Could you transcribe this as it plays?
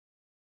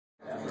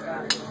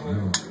Sitting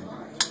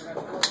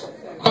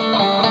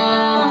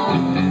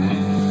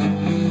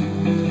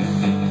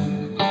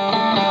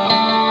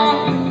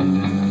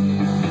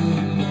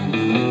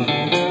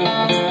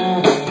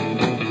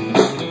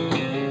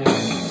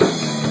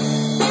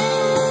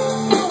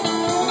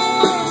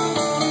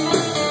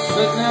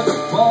at the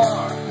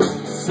bar,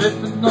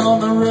 sipping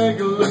on a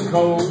regular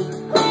Coke.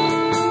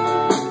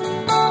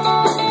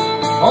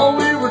 Oh,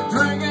 we were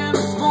drinking,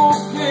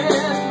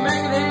 smoking,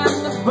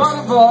 making the fun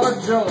of our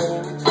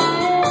jokes.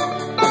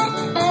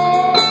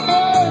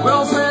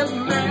 Well, said,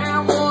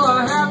 man,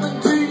 what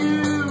happened to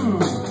you?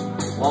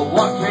 Well,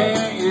 why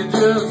can't you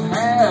just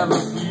have a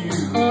few?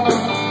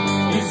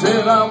 He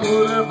said, I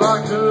would if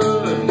I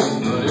could,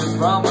 but it's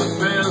probably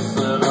best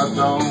that I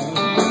don't.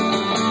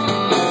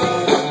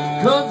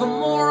 'Cause the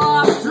more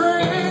I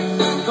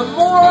drink,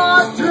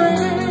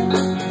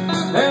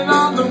 and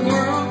I'm the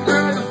world's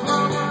greatest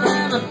lover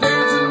and a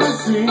dancing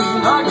machine.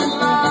 I get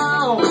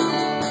loud,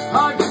 I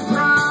get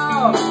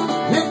proud,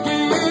 it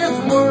gets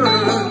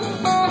worse.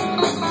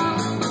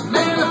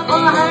 Man, if I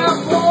have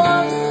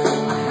one,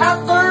 I have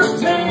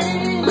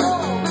 13.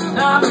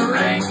 Now there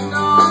ain't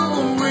no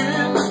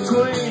in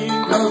between.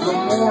 'Cause the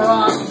more I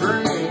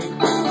drink,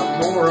 the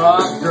more I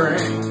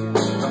drink,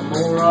 the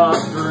more I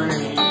drink.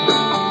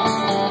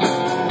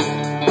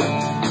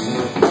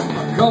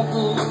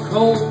 Couple of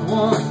cold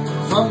ones,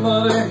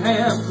 somebody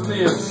hands me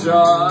a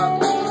shot.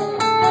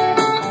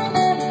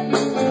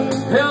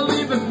 Hell,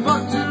 even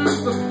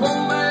buck-toothed the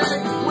full-leg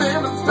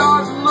women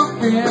start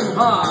looking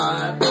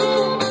hot.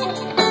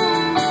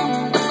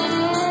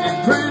 And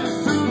pretty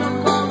soon I'm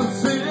on a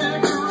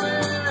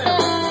cigarette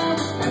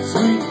and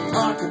sweet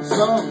talking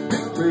some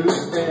big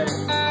bruise head.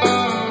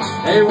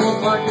 Hey,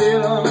 once I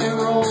get on the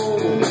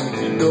road,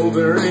 you know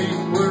there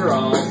ain't where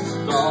I'll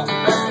stop.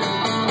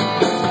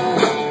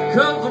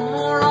 'Cause the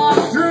more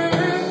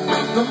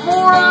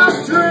I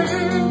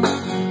drink,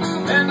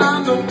 and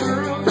I'm the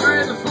world's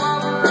greatest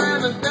lover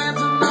and a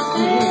dancing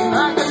machine. I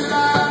get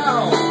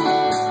loud,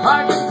 I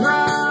get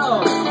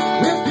proud,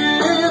 it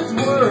gets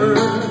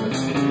worse.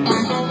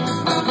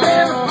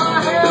 And if I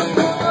have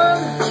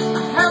one, I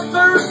have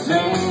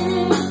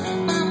 13.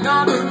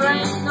 Now there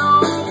ain't no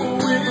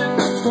in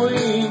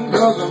between.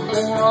 'Cause the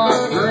more I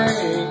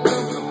drink,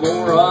 the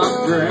more I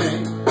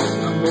drink,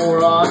 the more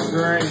I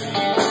drink.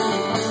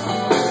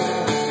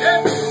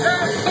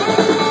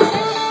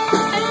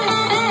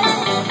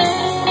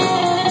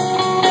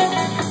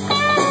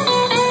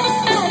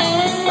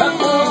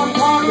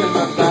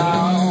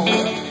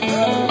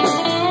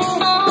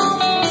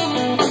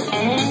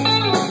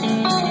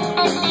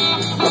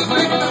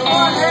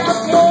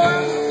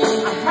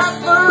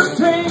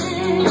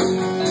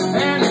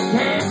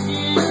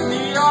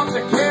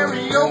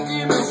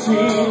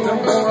 The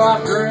more I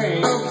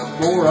drink, the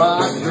more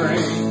I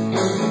drink.